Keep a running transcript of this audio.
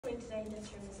today,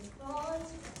 Mr. and Mrs.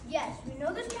 Follies? Yes, we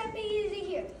know this can't be easy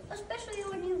here, especially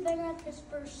when you've been at this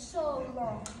for so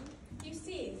long. You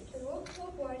see, the World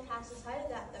School Board has decided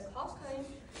that the cost-cutting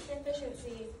and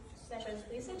efficiency measures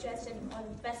we suggested are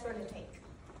the best road to take.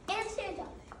 And Santa,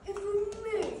 if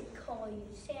we may call you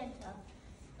Santa,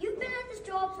 you've been at this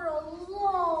job for a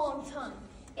long time.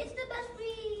 It's the best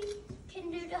we can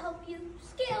do to help you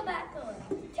scale back a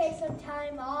little. Take some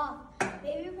time off.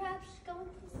 Maybe perhaps go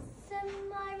into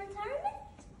semi-retirement?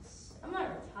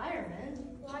 Semi-retirement?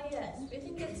 Why, yes. We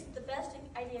think it's the best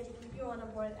idea to keep you on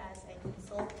board as a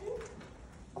consultant.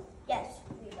 Yes,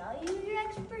 we value your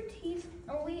expertise,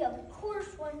 and we of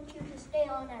course want you to stay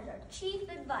on as our chief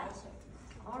advisor.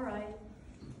 All right.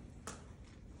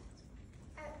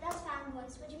 That's fine,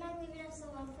 boys. Would you mind leaving us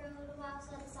alone for a little while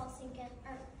so let this all sink in?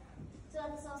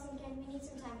 We need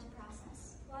some time to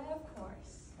process. Why, of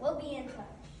course. We'll be in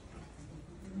touch.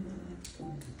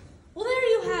 Well, there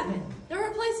you have it. They're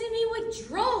replacing me with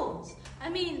drones. I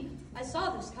mean, I saw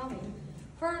this coming.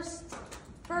 First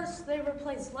they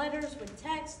replaced letters with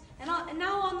text, and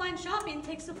now online shopping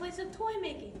takes the place of toy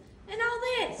making. And now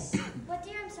this. What,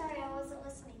 dear? I'm sorry, I wasn't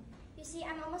listening. You see,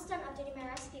 I'm almost done updating my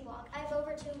recipe blog. I have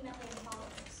over 2 million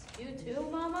followers. You too,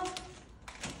 Mama?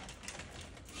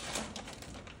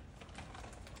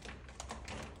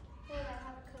 Here, I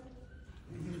have a cookie.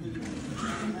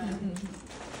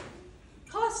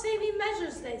 Cost-saving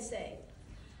measures, they say.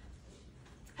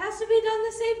 Has to be done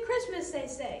to save Christmas, they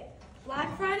say.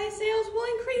 Black Friday sales will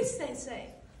increase, they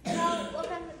say. No,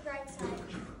 look on the bright side.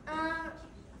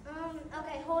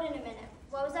 Okay, hold in a minute.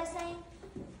 What was I saying?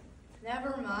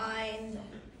 Never mind.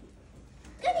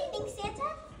 Good evening,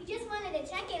 Santa. We just wanted to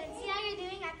check in and see how you're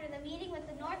doing after the meeting with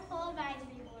the North Pole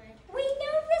Advisory Board. We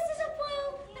know this is a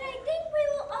blow, but I think we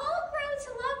will all grow to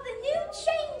love the new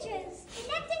changes.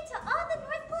 Connecting to all the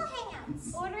North Pole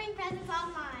hangouts. Ordering presents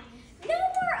online. No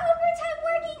more overtime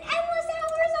working endless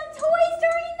hours on toys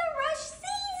during the rush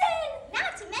season.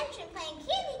 Not to mention playing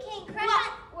Candy Cane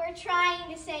Crush. What we're trying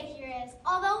to say here is,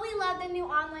 although we love the new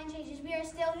online changes, we are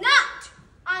still not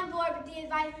on board with the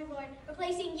advisory board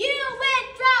replacing you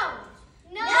with drones.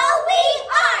 No, we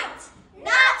aren't.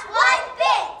 Not one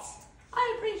bit.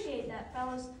 I appreciate that,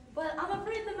 fellas, but I'm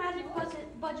afraid the magic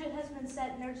budget has been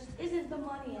set and there just isn't the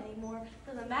money anymore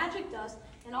for the magic dust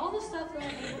and all the stuff that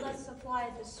enabled us to fly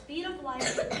at the speed of light,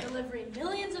 delivering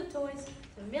millions of toys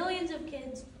to millions of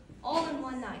kids all in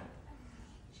one night.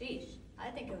 Sheesh, I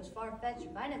think it was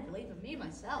far-fetched, but I didn't believe in me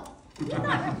myself. We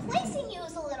thought replacing you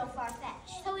was a little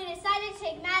far-fetched. So we decided to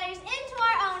take matters into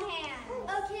our own hands.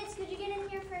 Oh, kids, could you get in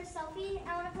here for a selfie?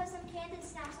 I want to put some candid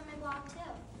snaps on my blog,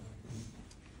 too.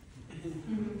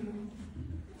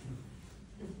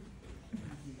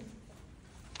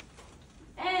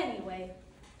 Anyway,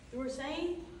 you were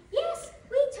saying? Yes,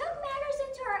 we took matters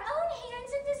into our own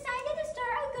hands and decided to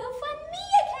start a GoFundMe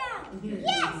account.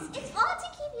 Yes, it's all to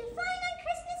keep you flying on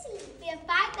Christmas Eve. We have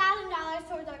 $5,000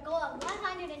 towards our goal of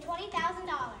 $120,000.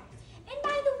 And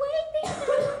by the way things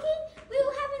are looking, we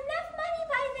will have enough money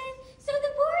by then so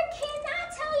the board cannot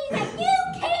tell you that you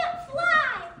can't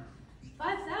fly.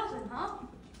 5,000, huh?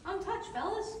 I'm touched,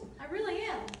 fellas. I really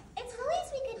am. It's the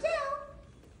least we could do.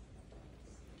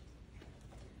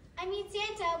 I mean,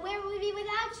 Santa, where would we be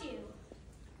without you?